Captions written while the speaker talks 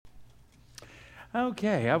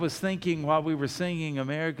Okay, I was thinking while we were singing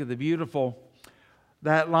America the Beautiful,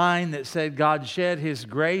 that line that said, God shed His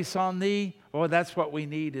grace on thee. Well, that's what we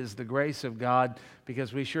need, is the grace of God,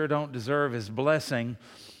 because we sure don't deserve His blessing.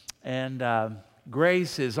 And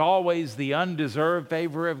grace is always the undeserved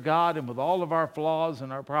favor of God, and with all of our flaws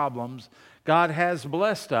and our problems, God has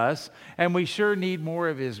blessed us, and we sure need more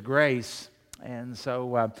of His grace. And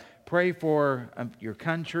so pray for your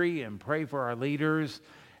country, and pray for our leaders,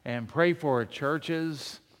 and pray for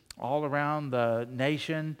churches all around the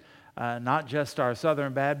nation, not just our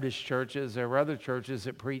Southern Baptist churches. There are other churches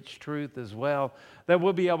that preach truth as well, that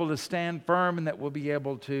we'll be able to stand firm and that we'll be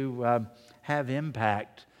able to have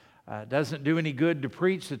impact. It doesn't do any good to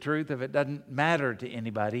preach the truth if it doesn't matter to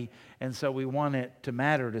anybody, and so we want it to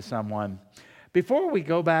matter to someone. Before we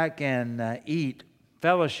go back and eat,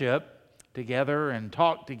 fellowship together and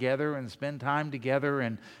talk together and spend time together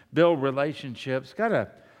and build relationships, got a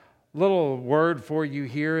little word for you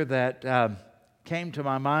here that came to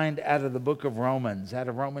my mind out of the book of Romans, out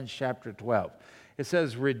of Romans chapter 12. It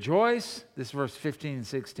says, rejoice, this is verse 15 and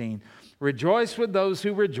 16, rejoice with those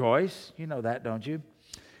who rejoice, you know that, don't you?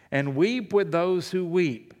 And weep with those who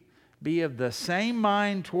weep. Be of the same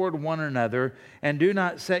mind toward one another, and do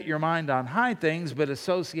not set your mind on high things, but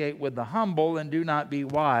associate with the humble, and do not be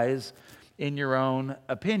wise in your own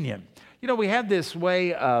opinion. You know, we have this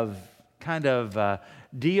way of kind of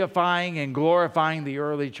deifying and glorifying the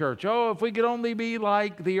early church. Oh, if we could only be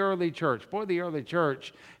like the early church. Boy, the early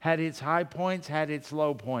church had its high points, had its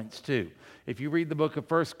low points too. If you read the book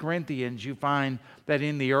of 1 Corinthians, you find that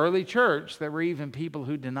in the early church, there were even people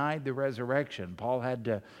who denied the resurrection. Paul had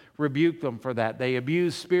to rebuke them for that. They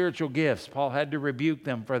abused spiritual gifts. Paul had to rebuke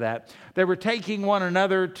them for that. They were taking one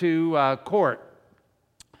another to court,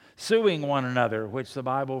 suing one another, which the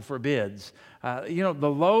Bible forbids. The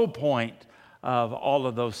low point of all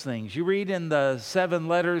of those things. You read in the 7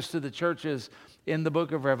 letters to the churches in the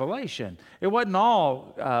book of Revelation. It wasn't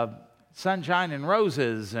all sunshine and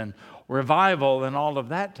roses and revival and all of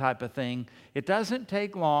that type of thing. It doesn't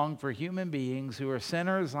take long for human beings who are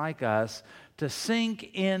sinners like us to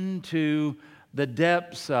sink into the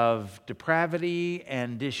depths of depravity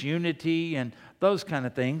and disunity and those kind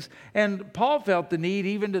of things. And Paul felt the need,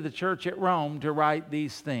 even to the church at Rome, to write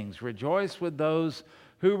these things. Rejoice with those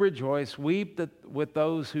who rejoice, weep with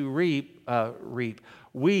those who reap.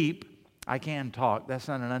 Weep, I can talk. That's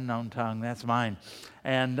not an unknown tongue. That's mine.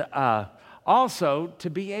 And also, to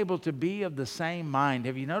be able to be of the same mind.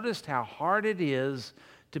 Have you noticed how hard it is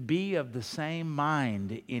to be of the same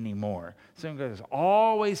mind anymore? So there's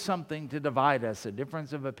always something to divide us, a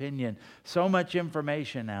difference of opinion, so much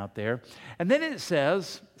information out there. And then it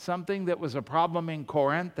says something that was a problem in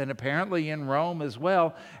Corinth and apparently in Rome as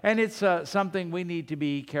well, and it's something we need to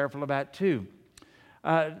be careful about too.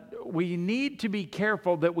 We need to be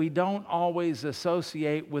careful that we don't always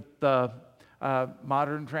associate with the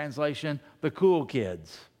modern translation, the cool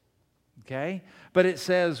kids. Okay? But it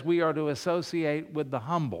says we are to associate with the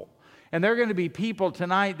humble. And there are going to be people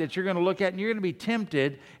tonight that you're going to look at and you're going to be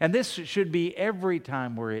tempted, and this should be every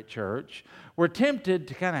time we're at church. We're tempted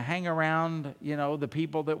to kind of hang around, the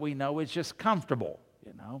people that we know. It's just comfortable,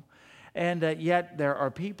 And yet there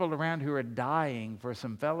are people around who are dying for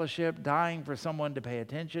some fellowship, dying for someone to pay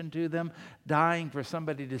attention to them, dying for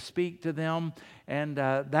somebody to speak to them. And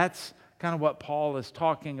that's kind of what Paul is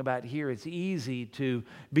talking about here. It's easy to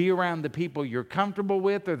be around the people you're comfortable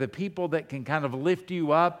with, or the people that can kind of lift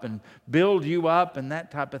you up and build you up and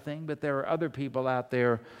that type of thing. But there are other people out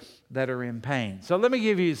there that are in pain. So let me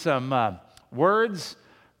give you some words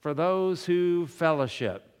for those who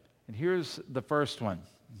fellowship. And here's the first one,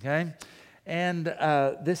 okay? And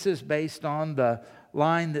this is based on the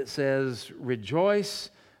line that says,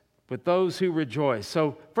 rejoice with those who rejoice.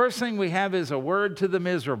 So first thing we have is a word to the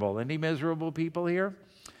miserable. Any miserable people here?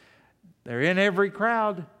 They're in every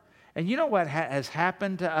crowd. And you know what has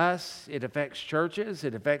happened to us? It affects churches.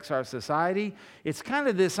 It affects our society. It's kind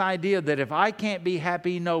of this idea that if I can't be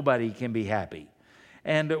happy, nobody can be happy.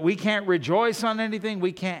 And we can't rejoice on anything.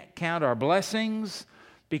 We can't count our blessings.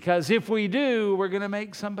 Because if we do, we're going to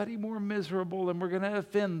make somebody more miserable and we're going to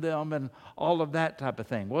offend them and all of that type of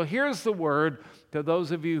thing. Well, here's the word to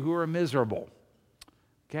those of you who are miserable.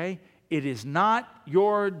 Okay? It is not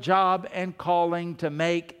your job and calling to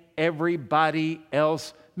make everybody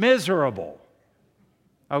else miserable.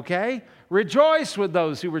 Okay? Rejoice with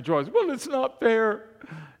those who rejoice. Well, it's not fair.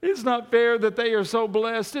 It's not fair that they are so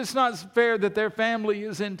blessed. It's not fair that their family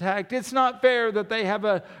is intact. It's not fair that they have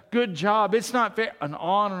a good job. It's not fair. And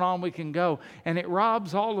on we can go. And it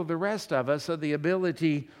robs all of the rest of us of the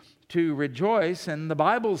ability to rejoice. And the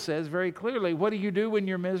Bible says very clearly, what do you do when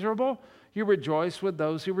you're miserable? You rejoice with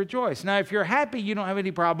those who rejoice. Now, if you're happy, you don't have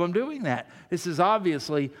any problem doing that. This is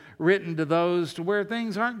obviously written to those to where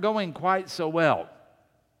things aren't going quite so well.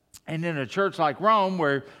 And in a church like Rome,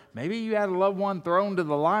 where maybe you had a loved one thrown to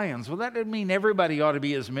the lions, well, that doesn't mean everybody ought to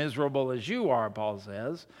be as miserable as you are, Paul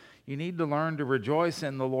says. You need to learn to rejoice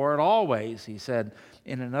in the Lord always, he said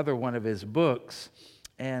in another one of his books.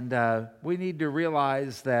 And we need to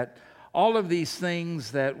realize that all of these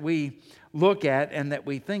things that we look at and that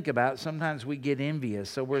we think about, sometimes we get envious.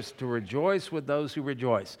 So we're to rejoice with those who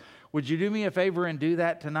rejoice. Would you do me a favor and do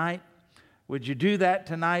that tonight? Would you do that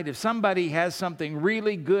tonight? If somebody has something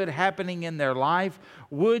really good happening in their life,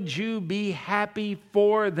 would you be happy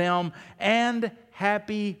for them and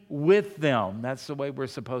happy with them? That's the way we're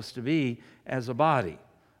supposed to be as a body.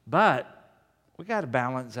 But we got to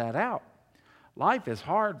balance that out. Life is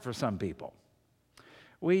hard for some people.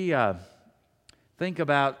 We think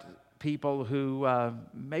about people who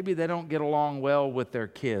maybe they don't get along well with their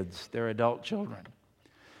kids, their adult children.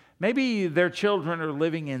 Maybe their children are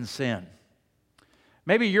living in sin.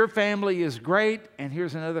 Maybe your family is great, and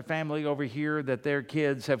here's another family over here that their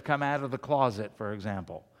kids have come out of the closet, for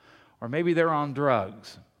example. Or maybe they're on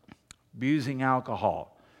drugs, abusing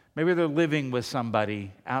alcohol. Maybe they're living with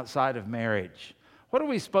somebody outside of marriage. What are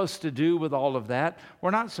we supposed to do with all of that? We're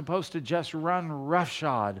not supposed to just run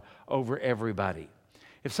roughshod over everybody.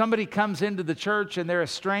 If somebody comes into the church and they're a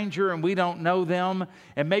stranger and we don't know them,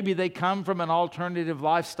 and maybe they come from an alternative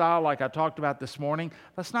lifestyle like I talked about this morning,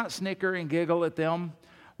 let's not snicker and giggle at them.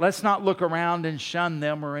 Let's not look around and shun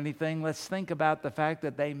them or anything. Let's think about the fact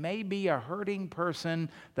that they may be a hurting person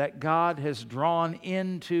that God has drawn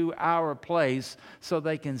into our place so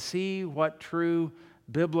they can see what true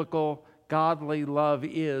biblical godly love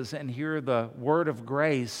is and hear the word of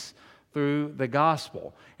grace through the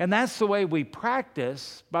gospel. And that's the way we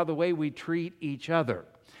practice by the way we treat each other.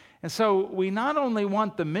 And so we not only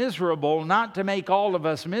want the miserable not to make all of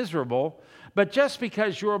us miserable, but just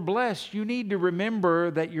because you're blessed, you need to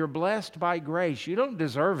remember that you're blessed by grace. You don't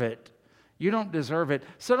deserve it. You don't deserve it.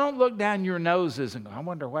 So don't look down your noses and go, I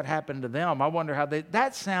wonder what happened to them. I wonder how they...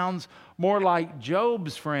 That sounds more like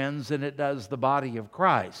Job's friends than it does the body of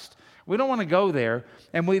Christ. We don't want to go there,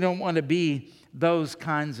 and we don't want to be those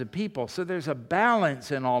kinds of people. So there's a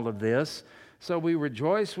balance in all of this. So we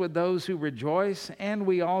rejoice with those who rejoice, and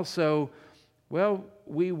we also,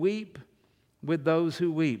 we weep with those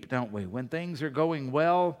who weep, don't we? When things are going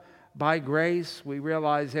well by grace, we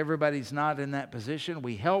realize everybody's not in that position.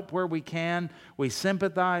 We help where we can, we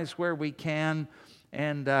sympathize where we can,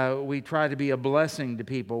 and we try to be a blessing to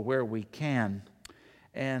people where we can.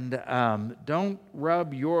 And don't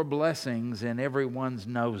rub your blessings in everyone's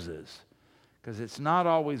noses, because it's not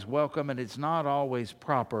always welcome and it's not always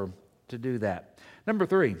proper to do that. Number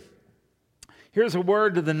 3, here's a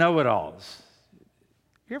word to the know-it-alls.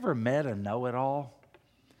 You ever met a know-it-all?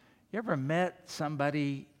 You ever met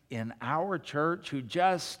somebody in our church who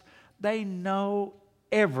they know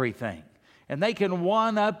everything, and they can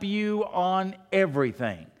one-up you on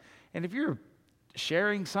everything? And if you're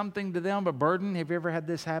sharing something to them, a burden, have you ever had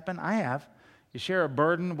this happen? I have. You share a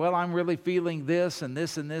burden, I'm really feeling this and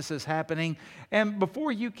this and this is happening. And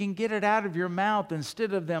before you can get it out of your mouth,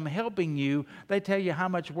 instead of them helping you, they tell you how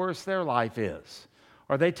much worse their life is.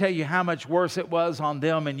 Or they tell you how much worse it was on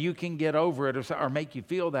them and you can get over it or make you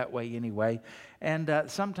feel that way anyway. And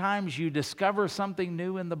sometimes you discover something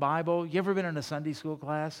new in the Bible. You ever been in a Sunday school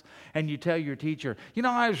class and you tell your teacher,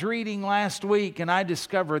 I was reading last week and I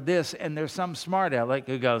discovered this, and there's some smart aleck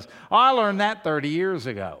who goes, I learned that 30 years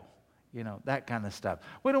ago. That kind of stuff.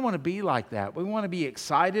 We don't want to be like that. We want to be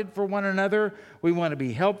excited for one another. We want to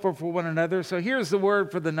be helpful for one another. So here's the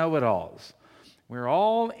word for the know-it-alls. We're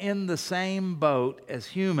all in the same boat as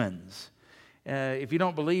humans. If you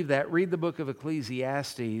don't believe that, read the book of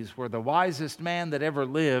Ecclesiastes, where the wisest man that ever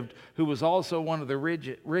lived, who was also one of the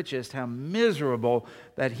richest, how miserable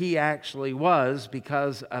that he actually was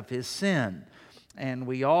because of his sin. And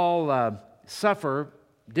we all suffer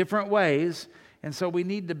different ways. And so we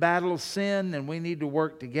need to battle sin and we need to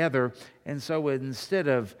work together. And so instead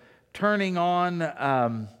of turning on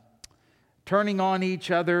each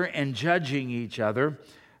other and judging each other,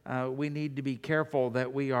 we need to be careful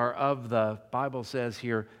that we are the Bible says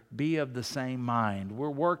here, be of the same mind. We're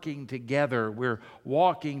working together. We're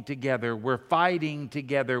walking together. We're fighting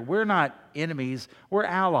together. We're not enemies. We're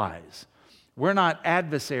allies. We're not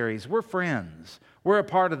adversaries. We're friends. We're a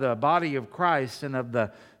part of the body of Christ and of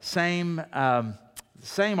the same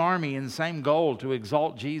army and same goal to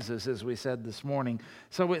exalt Jesus, as we said this morning.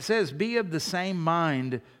 So it says, be of the same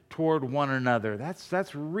mind toward one another.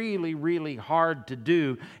 That's really, really hard to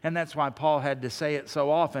do, and that's why Paul had to say it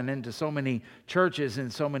so often into so many churches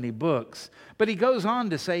and so many books. But he goes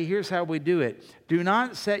on to say, here's how we do it. Do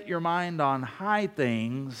not set your mind on high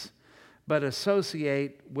things, but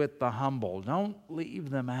associate with the humble. Don't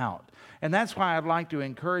leave them out. And that's why I'd like to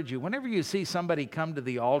encourage you, whenever you see somebody come to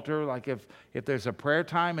the altar, like if there's a prayer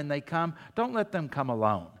time and they come, don't let them come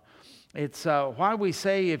alone. It's why we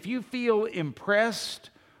say if you feel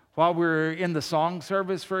impressed while we're in the song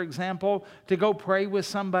service, for example, to go pray with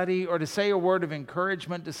somebody or to say a word of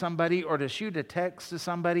encouragement to somebody or to shoot a text to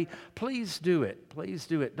somebody, please do it. Please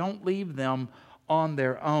do it. Don't leave them on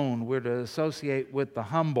their own. We're to associate with the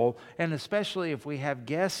humble, and especially if we have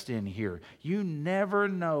guests in here. You never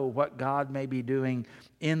know what God may be doing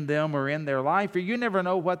in them or in their life, or you never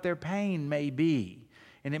know what their pain may be.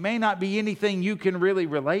 And it may not be anything you can really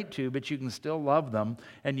relate to, but you can still love them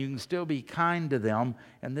and you can still be kind to them.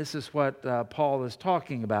 And this is what Paul is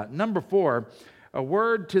talking about. Number 4, a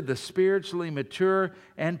word to the spiritually mature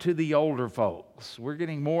and to the older folks. We're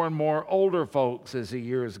getting more and more older folks as the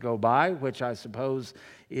years go by, which I suppose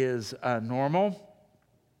is normal.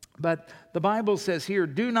 But the Bible says here,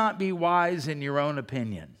 do not be wise in your own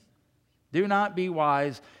opinion. Do not be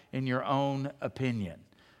wise in your own opinion.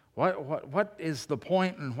 What is the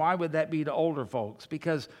point, and why would that be to older folks?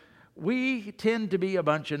 Because we tend to be a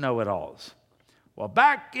bunch of know-it-alls. Well,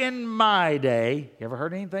 back in my day, you ever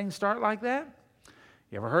heard anything start like that?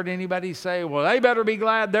 You ever heard anybody say, well, they better be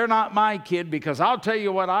glad they're not my kid because I'll tell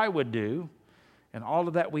you what I would do? And all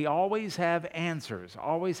of that, we always have answers,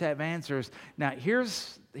 always have answers. Now,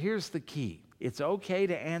 here's the key. It's okay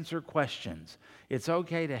to answer questions. It's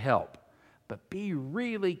okay to help. But be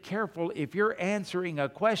really careful if you're answering a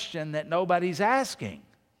question that nobody's asking.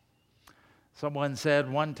 Someone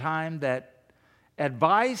said one time that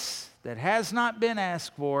advice that has not been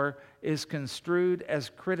asked for is construed as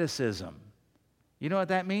criticism. You know what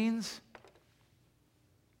that means?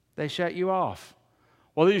 They shut you off.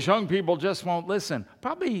 Well, these young people just won't listen.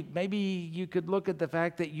 Probably, maybe you could look at the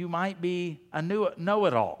fact that you might be a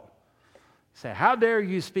know-it-all. Say, how dare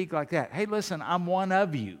you speak like that? Hey, listen, I'm one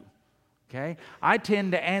of you. Okay? I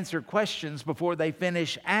tend to answer questions before they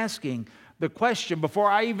finish asking the question. Before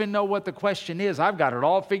I even know what the question is, I've got it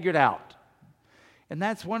all figured out. And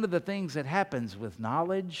that's one of the things that happens with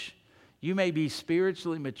knowledge. You may be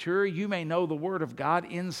spiritually mature. You may know the Word of God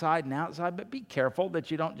inside and outside, but be careful that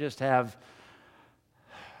you don't just have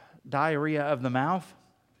diarrhea of the mouth.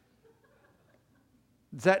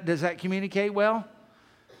 Does that communicate well?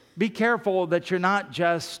 Be careful that you're not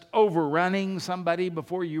just overrunning somebody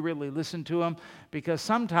before you really listen to them, because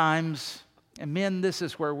sometimes, and men, this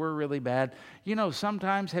is where we're really bad. You know,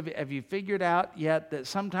 sometimes, have you figured out yet that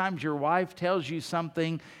sometimes your wife tells you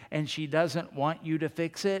something and she doesn't want you to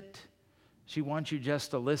fix it? She wants you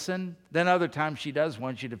just to listen. Then other times she does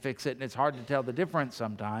want you to fix it, and it's hard to tell the difference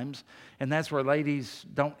sometimes. And that's where ladies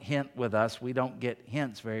don't hint with us. We don't get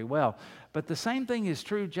hints very well. But the same thing is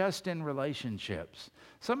true just in relationships.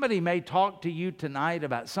 Somebody may talk to you tonight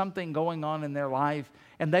about something going on in their life,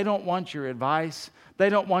 and they don't want your advice. They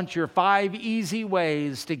don't want your 5 easy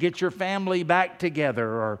ways to get your family back together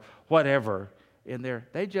or whatever in there.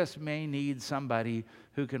 They just may need somebody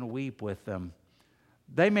who can weep with them.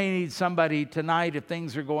 They may need somebody tonight, if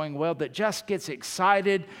things are going well, that just gets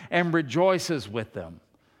excited and rejoices with them.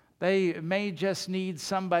 They may just need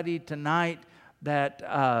somebody tonight that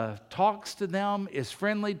talks to them, is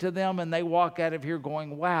friendly to them, and they walk out of here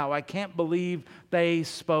going, wow, I can't believe they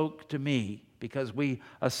spoke to me, because we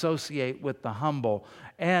associate with the humble.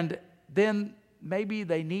 And then maybe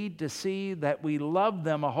they need to see that we love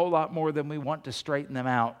them a whole lot more than we want to straighten them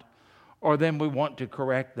out or than we want to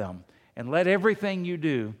correct them. And let everything you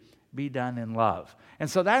do be done in love. And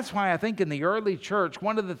so that's why I think in the early church,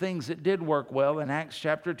 one of the things that did work well in Acts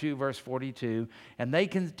chapter 2, verse 42, and they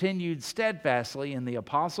continued steadfastly in the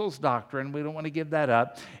apostles' doctrine. We don't want to give that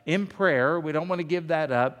up. In prayer, we don't want to give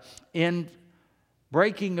that up. In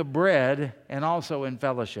breaking of bread, and also in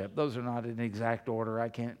fellowship. Those are not in exact order. I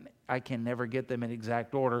can never get them in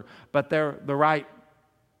exact order, but they're the right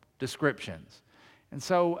descriptions. And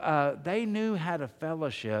so they knew how to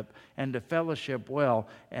fellowship and to fellowship well.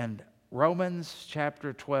 And Romans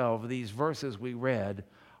chapter 12, these verses we read,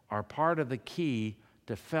 are part of the key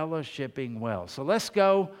to fellowshipping well. So let's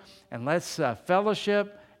go and let's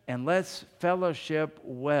fellowship, and let's fellowship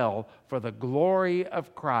well for the glory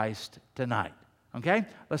of Christ tonight. Okay?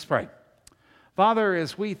 Let's pray. Father,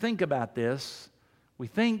 as we think about this, we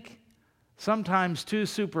think sometimes too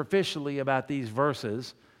superficially about these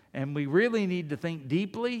verses, and we really need to think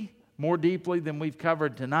deeply, more deeply than we've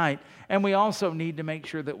covered tonight. And we also need to make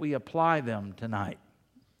sure that we apply them tonight.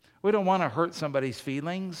 We don't want to hurt somebody's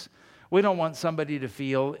feelings. We don't want somebody to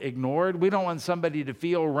feel ignored. We don't want somebody to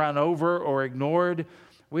feel run over or ignored.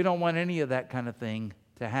 We don't want any of that kind of thing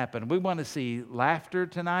to happen. We want to see laughter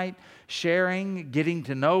tonight, sharing, getting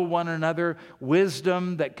to know one another,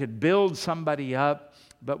 wisdom that could build somebody up,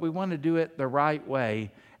 but we want to do it the right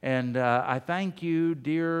way. And I thank you,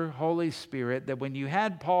 dear Holy Spirit, that when you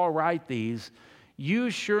had Paul write these, you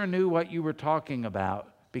sure knew what you were talking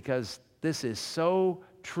about, because this is so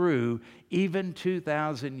true even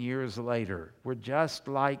 2,000 years later. We're just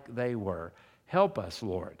like they were. Help us,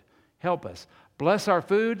 Lord. Help us. Bless our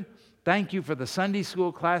food. Thank you for the Sunday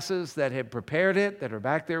school classes that have prepared it, that are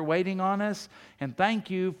back there waiting on us. And thank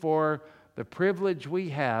you for the privilege we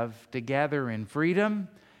have to gather in freedom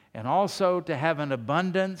and also to have an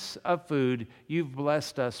abundance of food. You've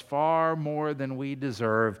blessed us far more than we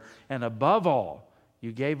deserve. And above all,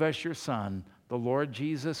 you gave us your Son, the Lord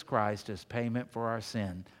Jesus Christ, as payment for our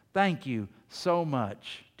sin. Thank you so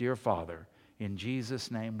much, dear Father. In Jesus'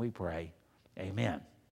 name we pray. Amen.